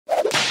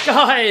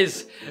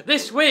Guys,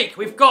 this week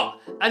we've got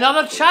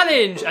another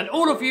challenge and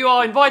all of you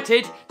are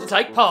invited to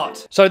take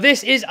part. So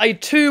this is a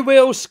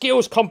two-wheel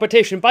skills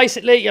competition.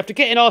 Basically, you have to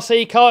get an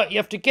RC car, you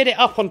have to get it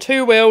up on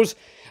two wheels,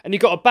 and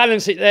you've got to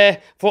balance it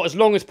there for as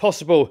long as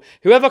possible.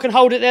 Whoever can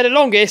hold it there the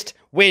longest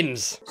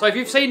wins. So if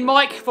you've seen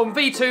Mike from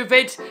V2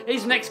 Vid,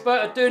 he's an expert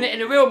at doing it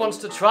in a real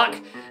monster truck.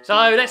 So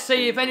let's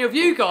see if any of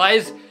you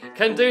guys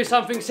can do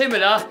something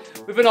similar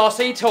with an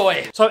RC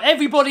toy. So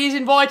everybody is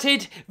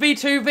invited.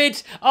 V2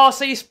 Vid,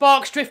 RC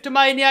Sparks, Drifter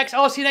Maniacs,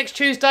 RC Next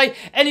Tuesday,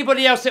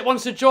 anybody else that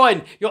wants to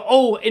join, you're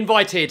all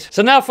invited.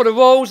 So now for the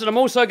rules, and I'm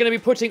also going to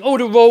be putting all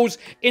the rules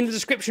in the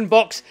description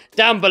box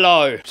down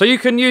below. So you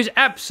can use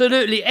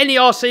absolutely any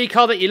RC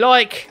car that you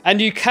like,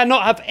 and you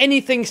cannot have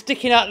anything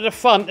sticking out of the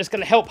front that's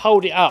going to help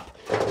hold it up.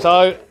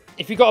 So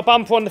if you've got a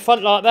bumper on the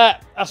front like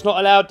that, that's not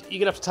allowed. You're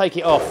going to have to take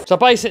it off. So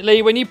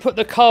basically, when you put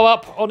the car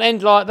up on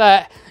end like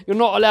that, you're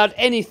not allowed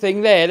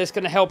anything there that's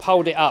going to help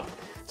hold it up.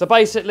 So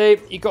basically,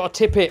 you've got to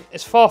tip it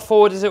as far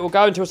forward as it will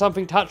go until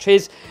something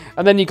touches,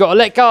 and then you've got to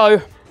let go,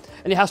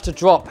 and it has to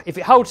drop. If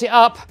it holds it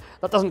up,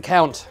 that doesn't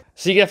count.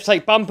 So you have to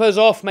take bumpers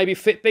off, maybe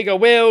fit bigger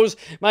wheels,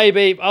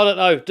 maybe, I don't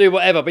know, do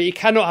whatever, but you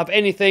cannot have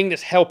anything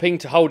that's helping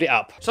to hold it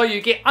up. So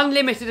you get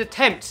unlimited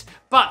attempts,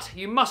 but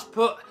you must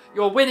put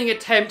your winning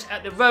attempt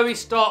at the very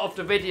start of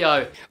the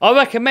video. I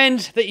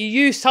recommend that you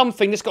use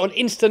something that's got an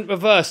instant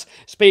reverse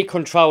speed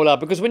controller,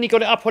 because when you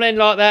got it up on end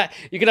like that,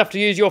 you're gonna have to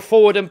use your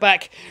forward and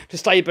back to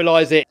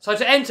stabilize it. So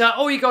to enter,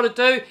 all you gotta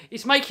do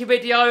is make your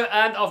video,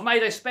 and I've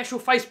made a special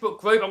Facebook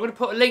group. I'm gonna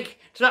put a link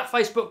to that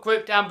Facebook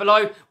group down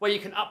below where you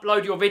can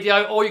upload your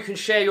video, or you can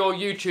share your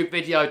YouTube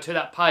video to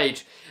that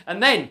page.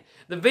 And then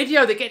the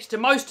video that gets the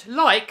most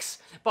likes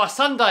by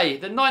Sunday,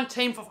 the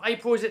 19th of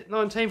April, is it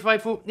 19th of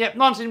April? Yep,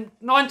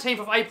 19th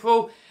of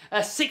April,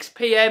 6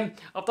 PM.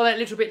 I've done it a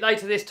little bit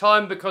later this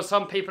time because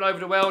some people over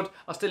the world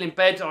are still in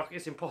bed.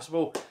 It's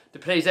impossible to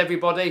please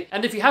everybody.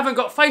 And if you haven't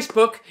got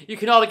Facebook, you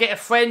can either get a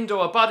friend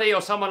or a buddy or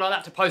someone like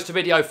that to post a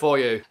video for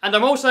you. And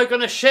I'm also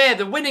going to share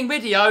the winning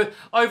video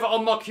over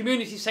on my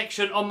community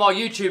section on my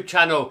YouTube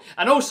channel,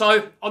 and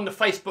also on the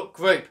Facebook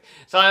group.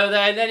 So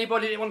then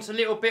anybody that wants a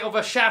little bit of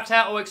a shout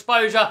out or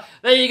exposure,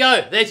 there you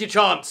go, there's your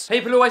chance.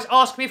 People always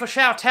ask me for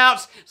shout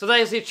outs, so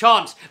there's your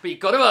chance, but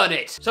you've got to earn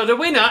it. So the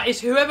winner is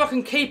whoever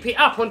can keep it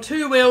up on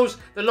two wheels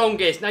the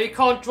longest. Now you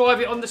can't drive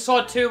it on the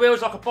side two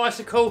wheels like a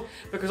bicycle,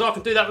 because I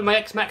can do that with my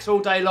X-Max all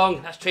day long.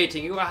 That's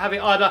cheating. You've got to have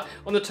it either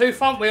on the two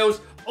front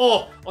wheels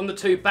or on the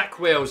two back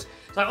wheels.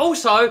 So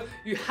also,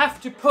 you have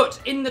to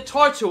put in the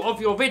title of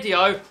your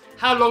video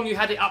how long you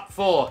had it up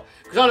for,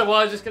 because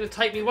otherwise it's going to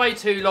take me way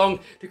too long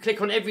to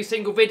click on every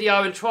single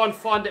video and try and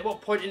find at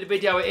what point in the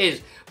video it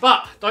is.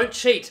 But don't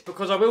cheat,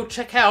 because I will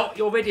check out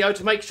your video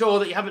to make sure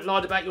that you haven't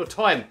lied about your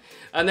time.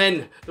 And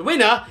then the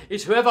winner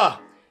is whoever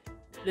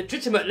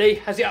legitimately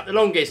has it up the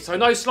longest. So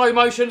no slow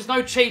motions,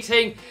 no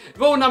cheating.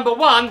 Rule number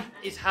one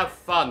is have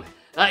fun.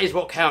 That is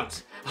what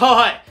counts.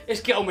 Alright,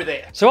 let's get on with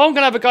it. So I'm going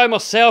to have a go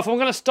myself. I'm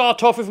going to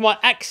start off with my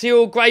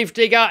Axial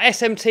Gravedigger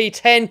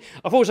SMT10.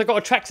 I've also got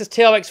a Traxxas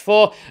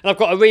TRX4, and I've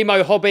got a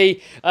Remo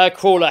Hobby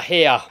crawler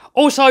here.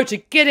 Also, to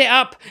get it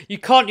up, you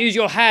can't use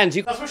your hands.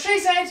 That's what she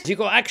said. You've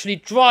got to actually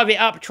drive it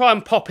up, try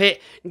and pop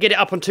it, and get it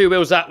up on two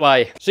wheels that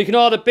way. So you can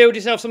either build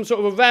yourself some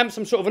sort of a ramp,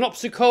 some sort of an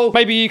obstacle.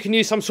 Maybe you can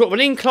use some sort of an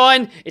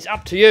incline. It's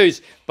up to you,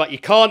 but you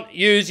can't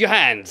use your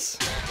hands.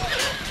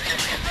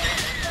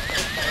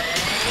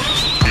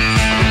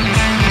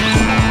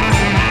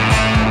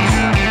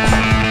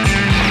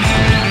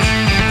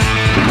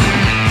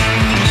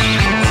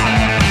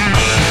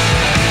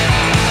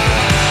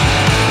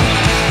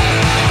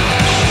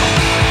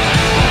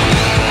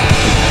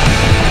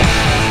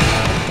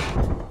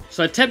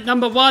 So attempt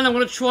number one, I'm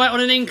going to try it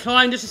on an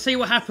incline just to see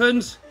what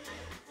happens.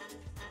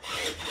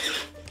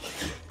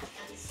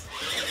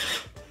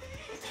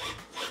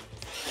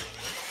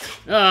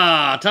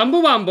 Ah,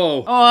 tumble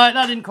bumble. Alright,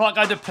 that didn't quite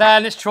go to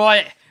plan. Let's try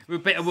it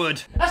with a bit of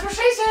wood. That's what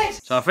she said!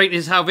 So I think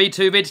this is how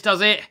V2 Vids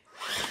does it.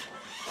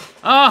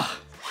 Ah!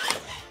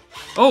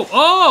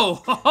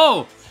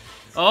 Oh!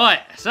 Alright,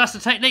 so that's the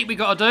technique we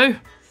got to do.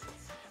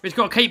 We've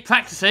got to keep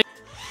practicing.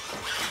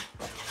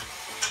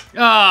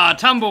 Ah,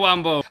 tumble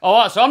wumble.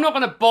 Alright, so I'm not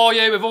going to bore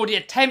you with all the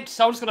attempts,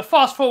 so I'm just going to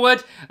fast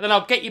forward, and then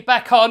I'll get you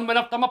back on when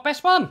I've done my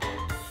best one.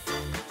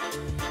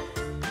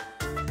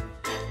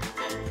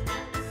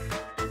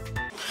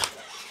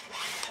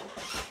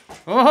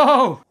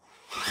 Oh!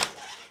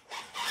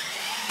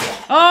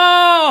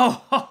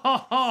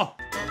 Oh!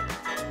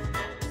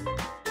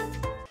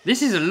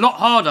 This is a lot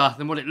harder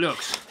than what it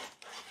looks.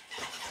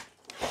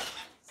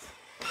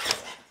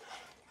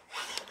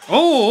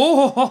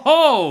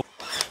 Oh!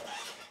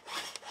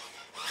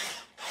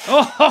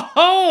 Oh ho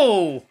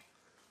ho!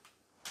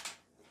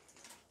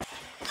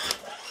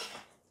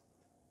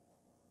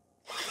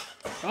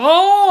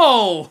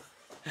 Oh!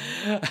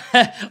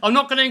 I'm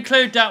not going to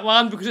include that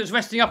one because it's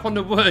resting up on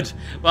the wood,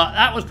 but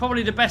that was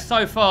probably the best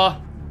so far.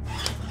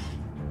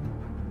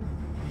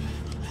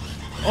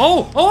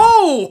 Oh!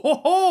 Oh!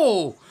 Ho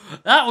ho!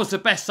 That was the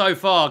best so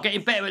far.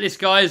 Getting better at this,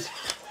 guys.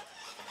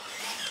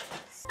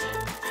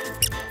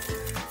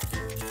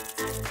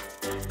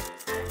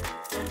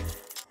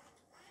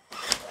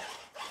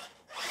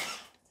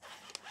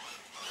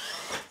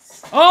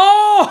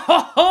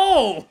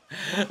 Oh,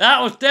 that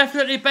was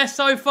definitely best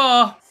so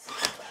far.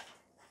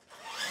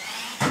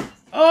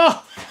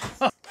 Oh.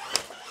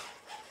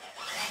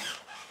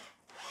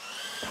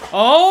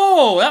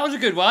 Oh, that was a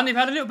good one. If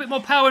I had a little bit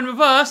more power in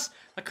reverse,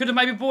 I could have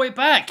maybe brought it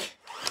back.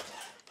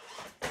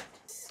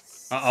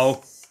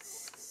 Uh-oh.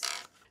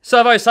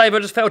 Servo saver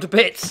just fell to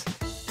bits.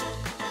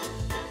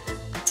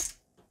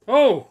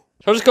 Oh,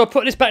 so I'm just going to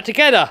put this back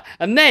together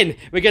and then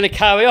we're going to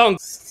carry on.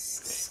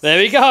 There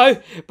we go,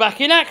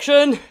 back in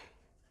action.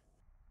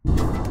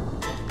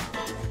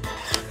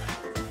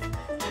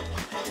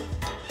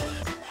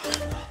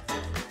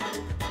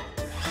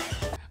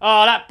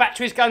 Oh, that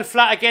battery's going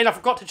flat again. I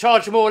forgot to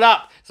charge them all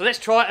up. So let's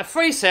try a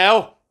free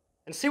cell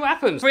and see what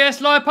happens. 3S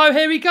LiPo,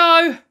 here we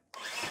go.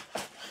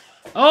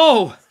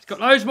 Oh, it's got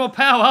loads more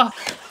power.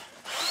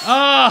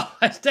 Oh,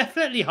 it's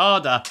definitely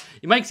harder.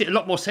 It makes it a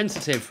lot more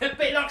sensitive. A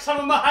bit like some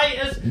of my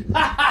haters.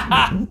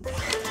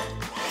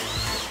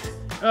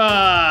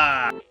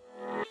 Ah.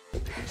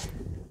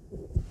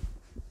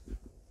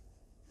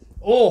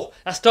 Oh,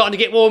 that's starting to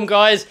get warm,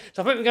 guys.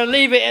 So I think we're going to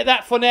leave it at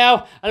that for now,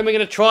 and then we're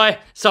going to try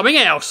something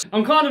else.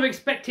 I'm kind of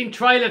expecting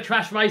Trailer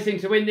Trash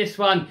Racing to win this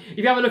one. If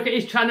you have a look at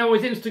his channel,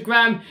 his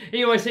Instagram,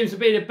 he always seems to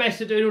be the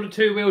best at doing all the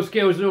two-wheel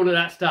skills and all of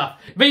that stuff.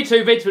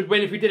 V2 Vids would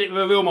win if we did it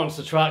with a real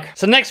monster truck.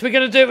 So next we're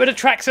going to do it with a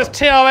Traxxas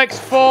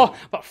TRX4,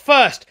 but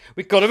first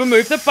we've got to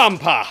remove the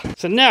bumper.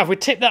 So now if we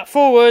tip that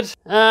forward,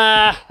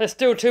 there's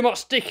still too much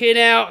sticking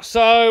out,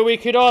 so we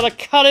could either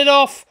cut it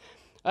off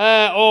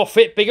or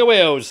fit bigger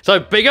wheels. So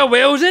bigger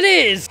wheels it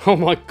is. Oh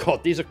my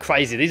god, these are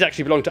crazy. These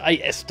actually belong to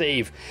 8S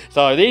Steve.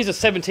 So these are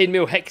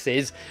 17mm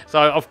hexes.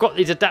 So I've got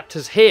these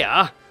adapters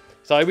here.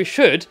 So we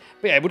should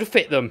be able to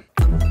fit them.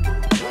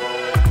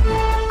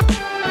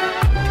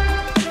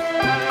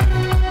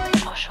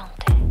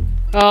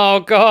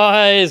 Oh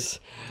guys,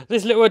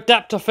 this little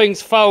adapter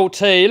thing's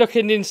faulty. Look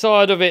in the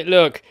inside of it,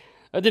 look.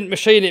 I didn't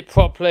machine it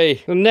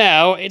properly. And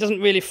now it doesn't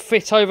really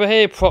fit over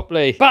here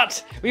properly.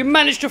 But we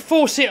managed to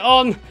force it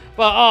on.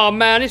 But oh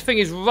man, this thing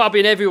is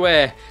rubbing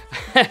everywhere.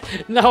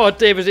 No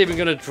idea if it's even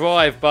going to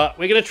drive, but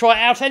we're going to try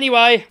it out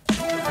anyway.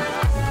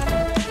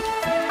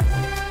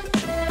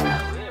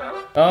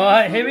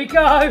 Alright, here we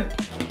go.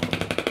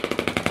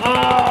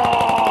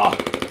 Oh!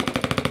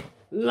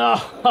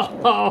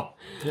 No!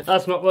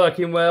 That's not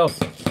working well.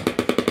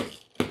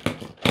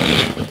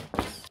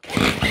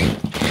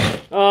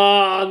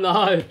 Oh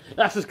no,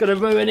 that's just going to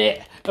ruin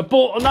it.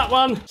 Abort on that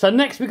one. So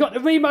next we've got the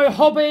Remo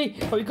Hobby,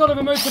 but we've got to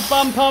remove the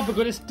bumper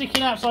because it's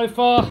sticking out so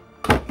far.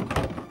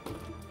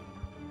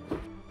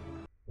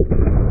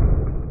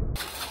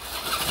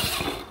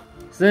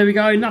 So there we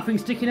go, nothing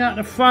sticking out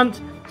the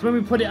front. So when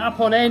we put it up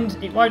on end,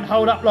 it won't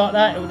hold up like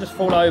that, it will just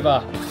fall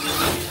over.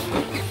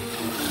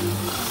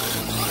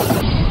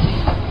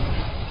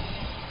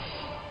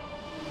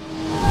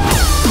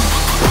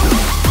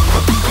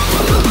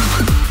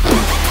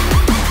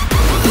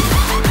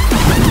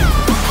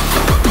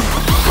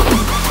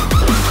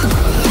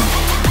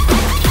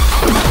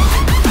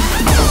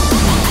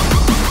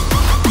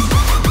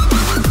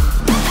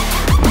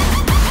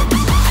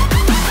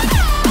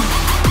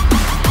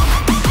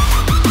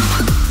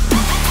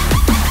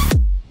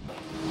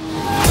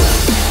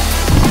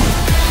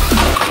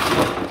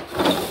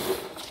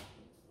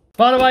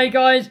 By the way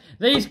guys,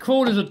 these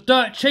crawlers are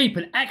dirt cheap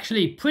and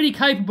actually pretty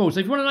capable. So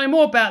if you want to know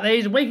more about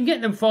these and where you can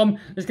get them from,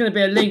 there's going to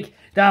be a link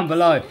down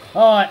below.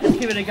 Alright, let's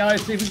give it a go,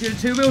 see if we can do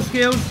the two-wheel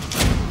skills.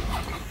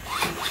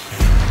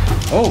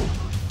 Oh!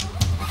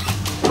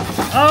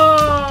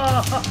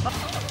 Oh!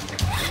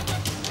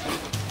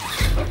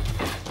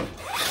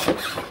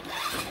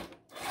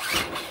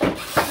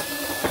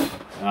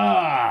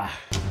 Ah!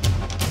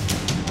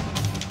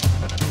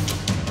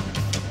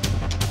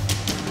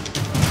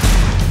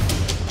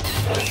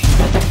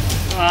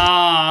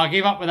 Ah, I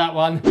give up with that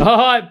one.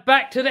 Alright,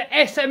 back to the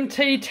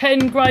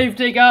SMT-10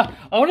 Gravedigger.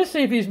 I want to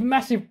see if these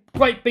massive,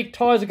 great big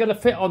tyres are going to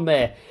fit on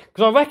there.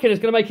 Because I reckon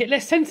it's going to make it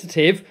less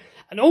sensitive.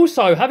 And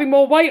also, having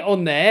more weight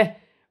on there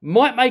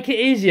might make it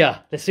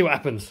easier. Let's see what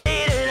happens.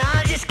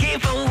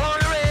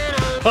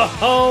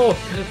 Oh,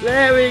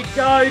 there we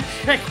go.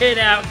 Check it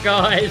out,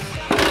 guys.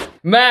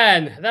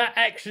 Man, that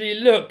actually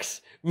looks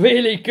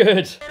really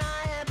good.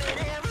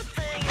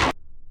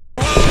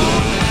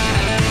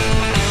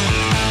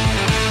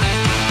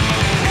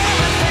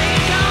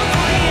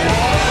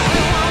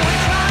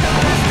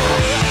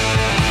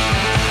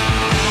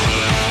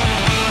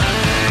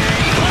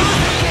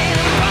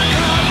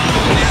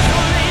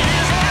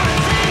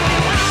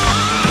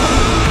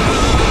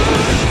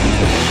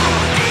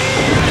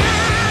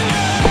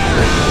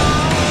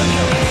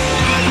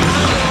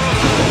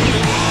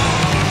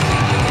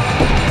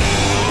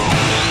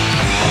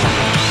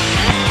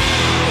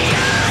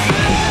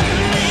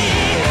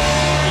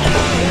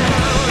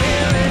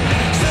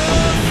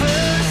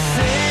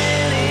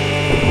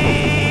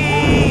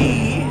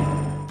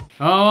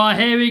 Alright,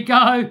 here we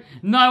go.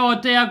 No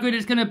idea how good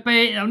it's going to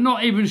be. I'm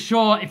not even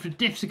sure if the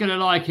diffs are going to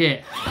like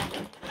it.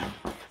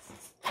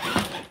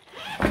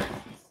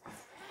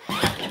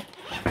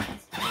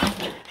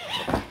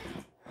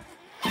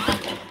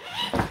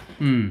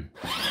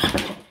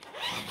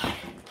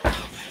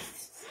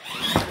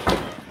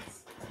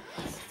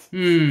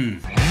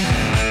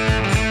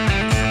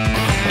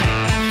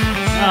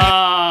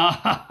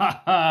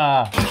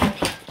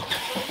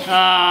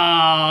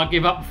 I'll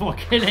give up before I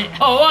kill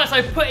it. Alright,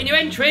 so put in your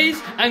entries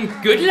and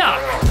good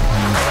luck.